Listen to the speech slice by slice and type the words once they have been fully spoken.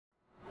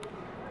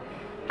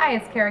Hi,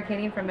 it's Kara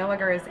Katie from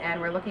Milligers, and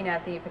we're looking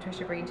at the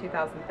Patricia Breen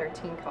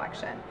 2013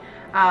 collection.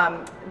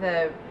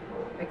 The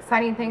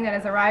exciting thing that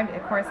has arrived,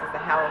 of course, is the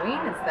Halloween.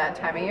 It's that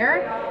time of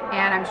year,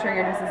 and I'm sure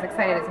you're just as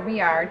excited as we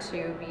are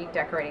to be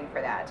decorating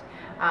for that.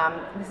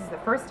 This is the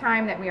first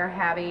time that we are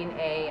having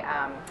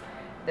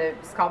the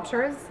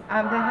sculptures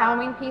of the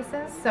Halloween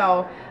pieces.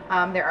 So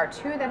there are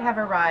two that have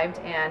arrived,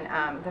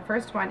 and the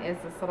first one is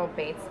this little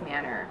Bates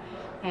Manor.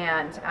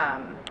 And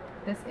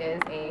this is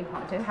a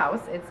haunted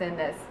house. It's in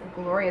this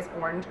glorious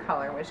orange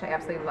color, which I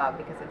absolutely love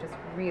because it just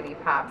really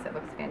pops. It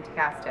looks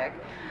fantastic.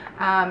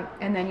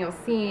 And then you'll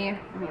see,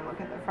 let me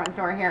look at the front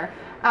door here.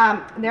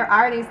 There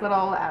are these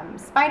little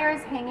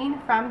spiders hanging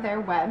from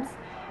their webs,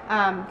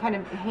 kind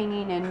of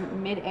hanging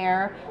in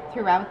midair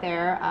throughout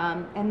there.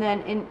 And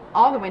then in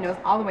all the windows,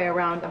 all the way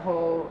around the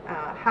whole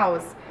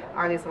house,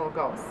 are these little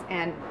ghosts.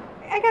 And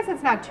I guess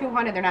it's not too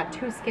haunted. They're not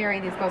too scary.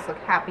 These ghosts look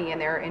happy and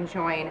they're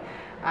enjoying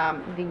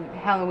the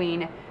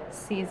Halloween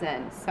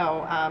season.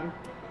 So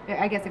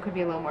I guess it could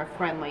be a little more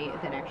friendly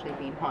than actually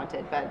being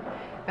haunted, but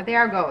they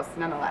are ghosts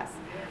nonetheless.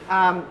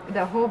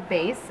 The whole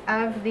base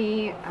of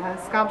the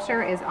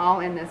sculpture is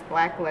all in this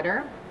black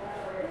glitter,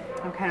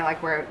 kind of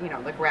like where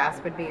the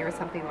grass would be or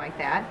something like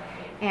that.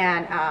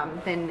 And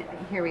then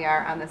here we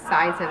are on the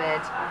sides of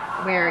it,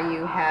 where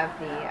you have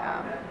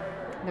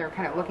they're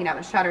kind of looking out,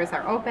 the shutters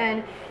are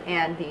open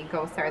and the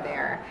ghosts are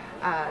there.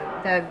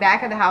 The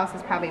back of the house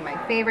is probably my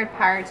favorite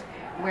part,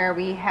 where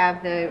we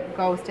have the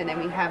ghost and then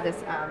we have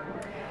this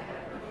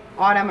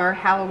autumn or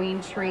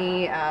Halloween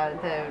tree.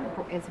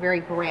 It's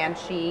very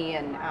branchy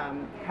and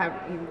how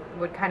you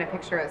would kind of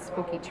picture a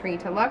spooky tree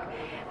to look.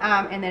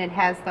 And then it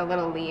has the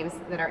little leaves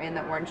that are in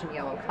the orange and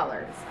yellow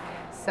colors.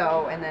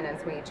 So, and then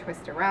as we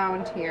twist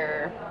around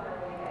here,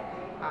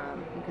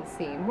 you can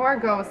see more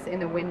ghosts in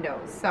the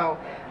windows. So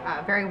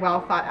very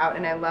well thought out,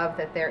 and I love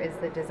that there is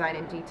the design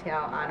and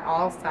detail on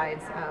all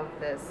sides of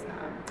this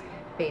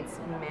Bates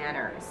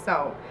Manor.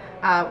 So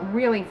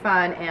really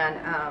fun, and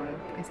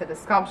I said the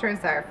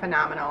sculptures are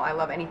phenomenal. I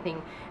love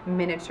anything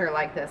miniature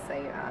like this.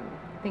 I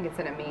think it's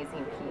an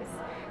amazing piece.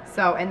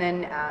 So, and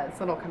then this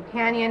little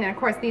companion, and of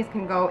course these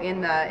can go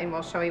in and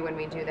we'll show you when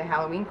we do the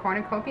Halloween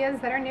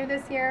cornucopias that are new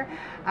this year,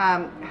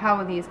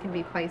 how these can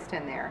be placed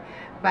in there.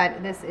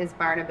 But this is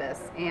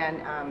Barnabus,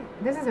 and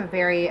this is a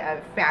very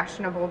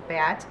fashionable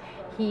bat.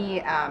 He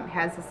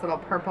has this little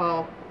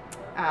purple,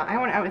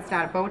 it's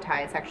not a bow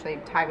tie, it's actually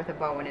tied with a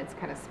bow, and it's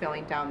kind of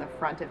spilling down the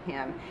front of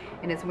him.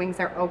 And his wings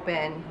are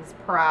open, he's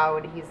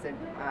proud, he's an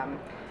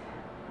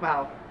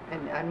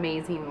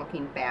amazing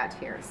looking bat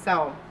here.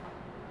 So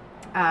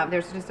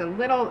there's just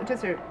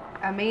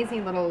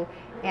amazing little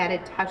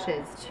added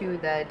touches to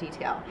the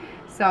detail.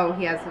 So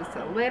he has just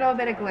a little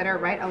bit of glitter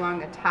right along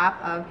the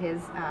top of his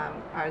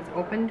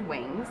opened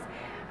wings.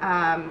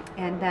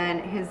 And then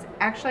his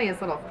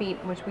little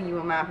feet, which you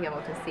will not be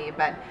able to see,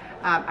 but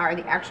are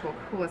the actual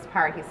coolest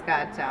part. He's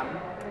got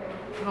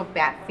little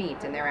bat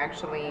feet, and they're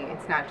actually,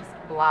 it's not just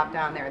blobbed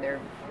on there. They're,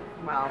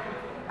 well,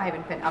 I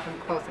haven't been up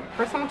and close and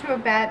personal to a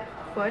bat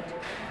foot,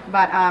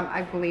 but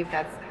I believe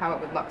that's how it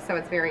would look. So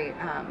it's very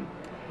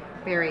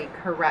very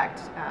correct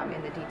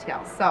in the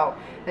details. So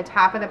the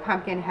top of the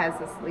pumpkin has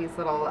these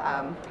little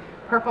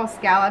purple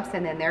scallops,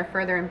 and then they're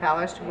further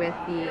embellished with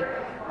the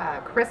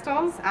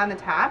crystals on the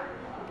top.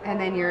 And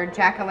then your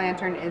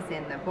jack-o'-lantern is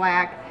in the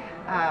black.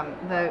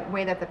 The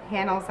way that the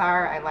panels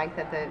are, I like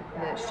that the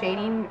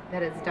shading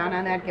that is done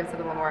on that gives it a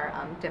little more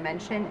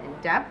dimension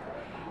and depth.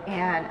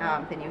 And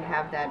then you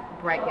have that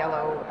bright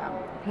yellow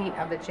paint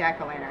of the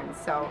jack-o'-lantern,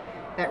 so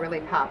that really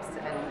pops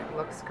and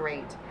looks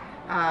great.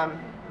 As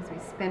we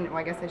spin, well,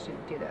 I guess I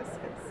should do this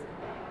because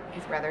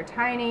he's rather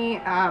tiny.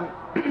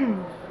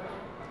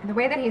 The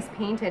way that he's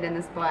painted in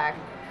this black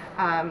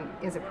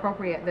is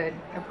appropriate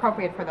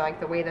for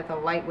the way that the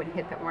light would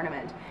hit the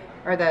ornament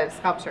or the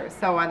sculpture.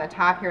 So on the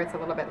top here it's a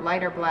little bit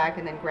lighter black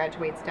and then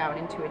graduates down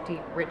into a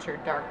deep, richer,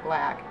 dark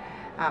black.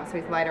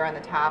 So he's lighter on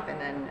the top and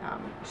then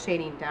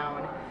shading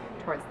down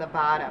towards the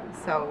bottom.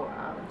 So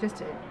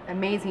just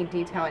amazing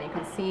detail, and you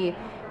can see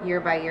year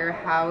by year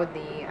how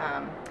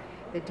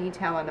the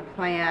detail and the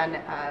plan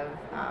of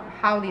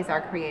how these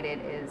are created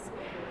is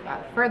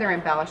further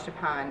embellished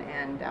upon,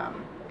 and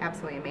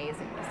absolutely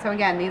amazing. So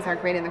again, these are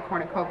great in the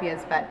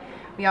cornucopias, but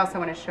we also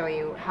want to show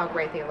you how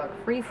great they look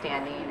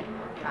freestanding.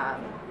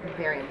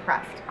 Very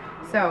impressed.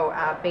 So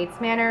Bates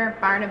Manor,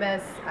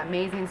 Barnabus,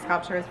 amazing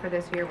sculptures for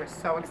this year. We're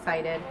so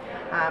excited.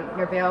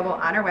 You're available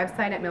on our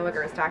website at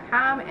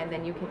milligers.com, and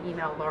then you can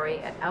email Lori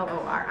at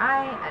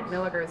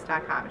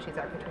LORI@milligers.com. She's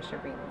our Patricia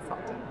Breen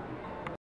consultant.